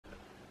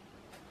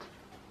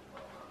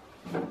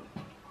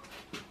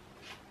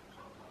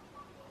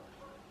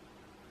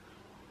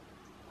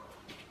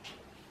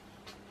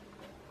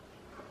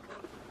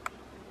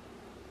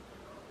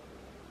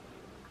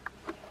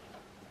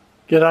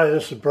G'day,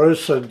 this is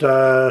Bruce, and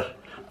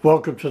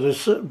welcome to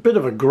this bit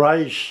of a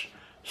greyish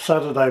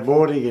Saturday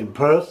morning in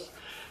Perth.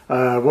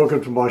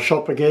 Welcome to my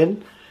shop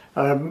again.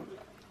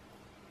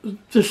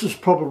 This is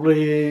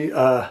probably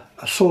a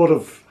sort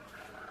of,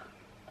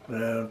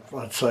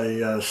 I'd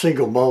say,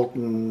 single malt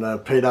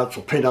and peanuts,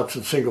 or peanuts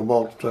and single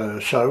malt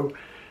show,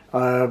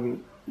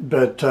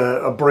 but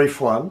a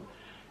brief one.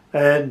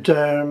 And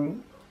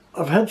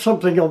I've had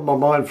something on my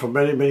mind for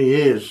many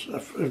years,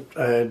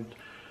 and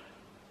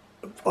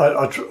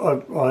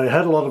I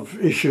had a lot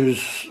of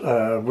issues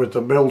with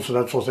the mills and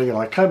that sort of thing, and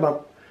I came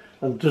up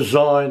and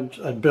designed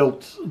and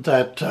built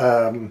that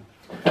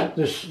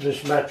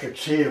this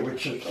matrix here,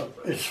 which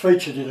is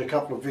featured in a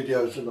couple of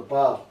videos in the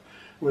past,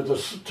 with the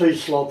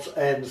T-slots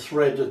and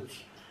threaded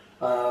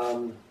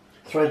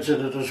threads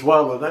in it as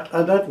well,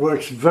 and that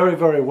works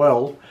very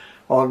well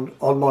on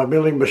my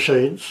milling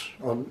machines,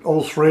 on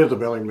all three of the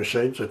milling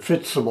machines. It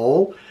fits them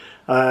all,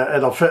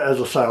 and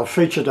as I say, I'll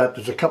feature that.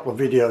 There's a couple of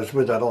videos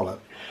with that on it.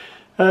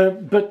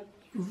 But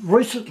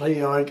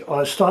recently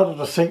I started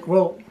to think,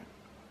 well,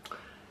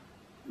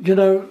 you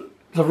know,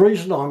 the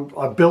reason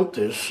I built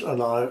this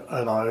and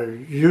I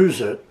use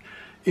it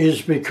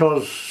is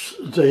because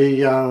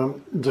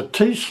the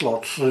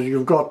T-slots that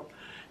you've got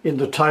in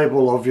the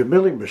table of your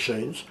milling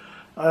machines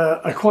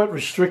are quite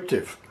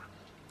restrictive.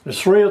 There's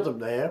 3 of them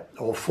there,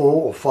 or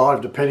 4 or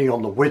 5, depending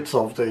on the width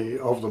of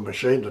the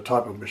machine, the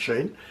type of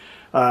machine.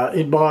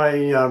 In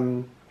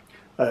my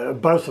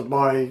both of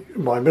my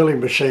milling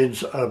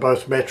machines are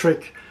both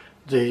metric.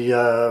 The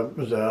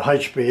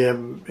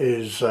HBM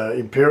is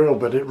imperial,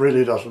 but it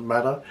really doesn't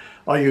matter.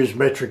 I use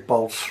metric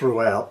bolts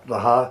throughout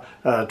the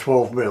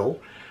 12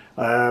 mil,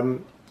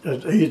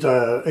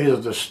 either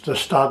the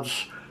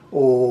studs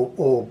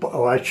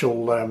or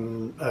actual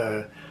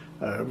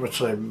what's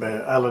the name,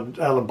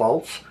 Allen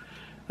bolts.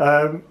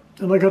 And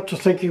I got to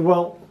thinking,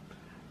 well,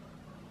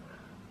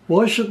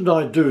 why shouldn't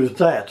I do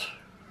that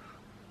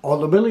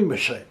on the milling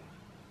machine?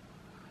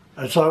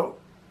 And so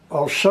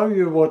I'll show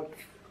you what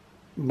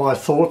my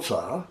thoughts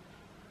are,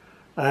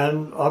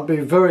 and I'd be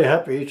very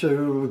happy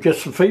to get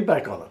some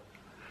feedback on it.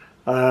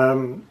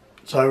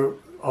 So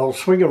I'll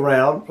swing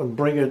around and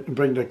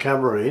bring the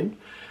camera in,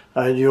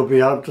 and you'll be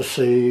able to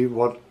see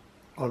what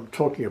I'm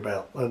talking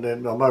about. And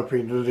then I'm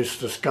opening this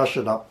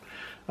discussion up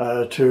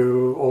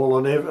to all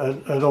and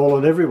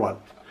everyone.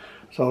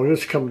 So I'll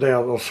just come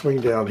down, I'll swing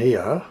down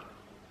here,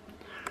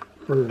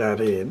 bring that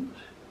in.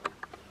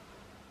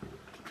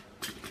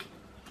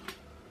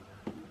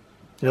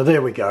 Now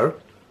there we go.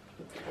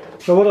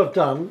 So what I've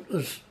done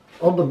is,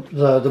 on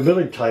the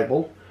milling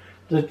table,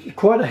 there's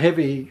quite a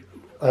heavy,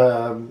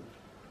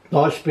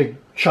 nice big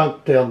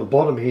chunk down the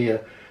bottom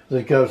here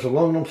that goes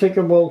along. I'm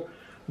thinking, well,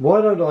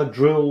 why don't I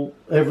drill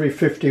every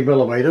 50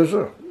 millimeters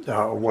or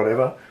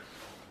whatever,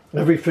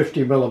 every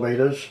 50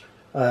 millimeters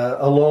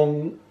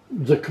along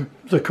the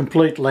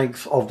complete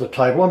length of the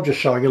table. I'm just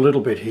showing a little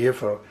bit here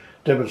for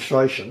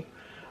demonstration.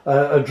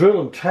 A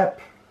drill and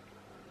tap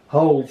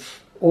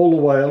holes all the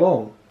way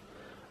along.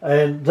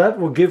 And that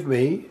will give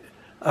me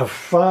a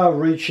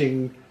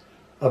far-reaching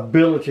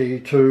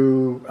ability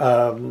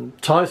to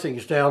tie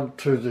things down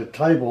to the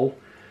table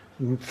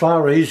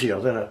far easier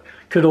than it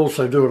could.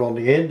 Also do it on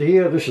the end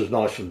here. This is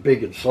nice and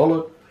big and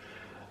solid.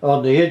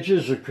 On the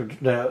edges, it could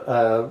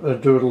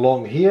do it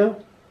along here.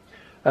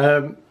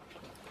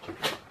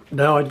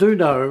 Now I do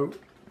know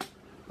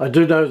that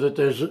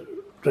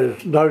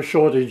there's no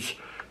shortage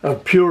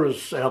of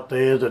purists out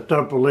there that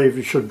don't believe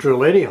you should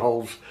drill any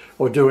holes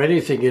or do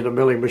anything in a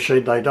milling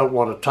machine. They don't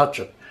want to touch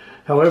it.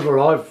 However,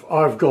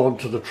 I've gone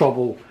to the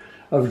trouble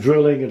of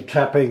drilling and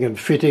tapping and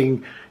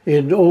fitting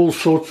in all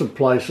sorts of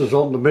places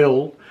on the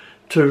mill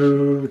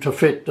to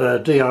fit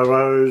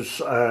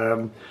DROs,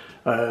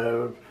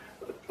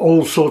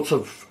 all sorts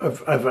of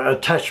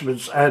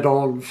attachments,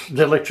 add-ons.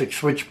 The electric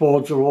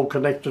switchboards are all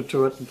connected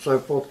to it and so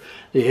forth.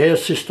 The air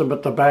system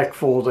at the back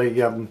for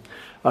the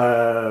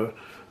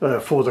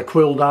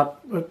quill nut,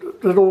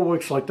 it all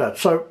works like that.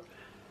 So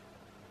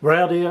we're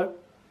out here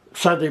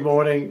Saturday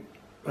morning.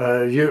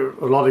 A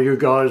lot of you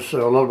guys,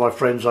 a lot of my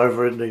friends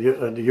over in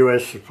the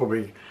US are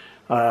probably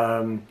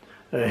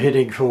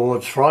heading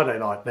towards Friday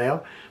night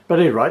now. But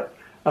at any rate,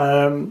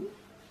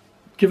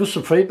 give us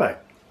some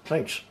feedback.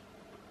 Thanks.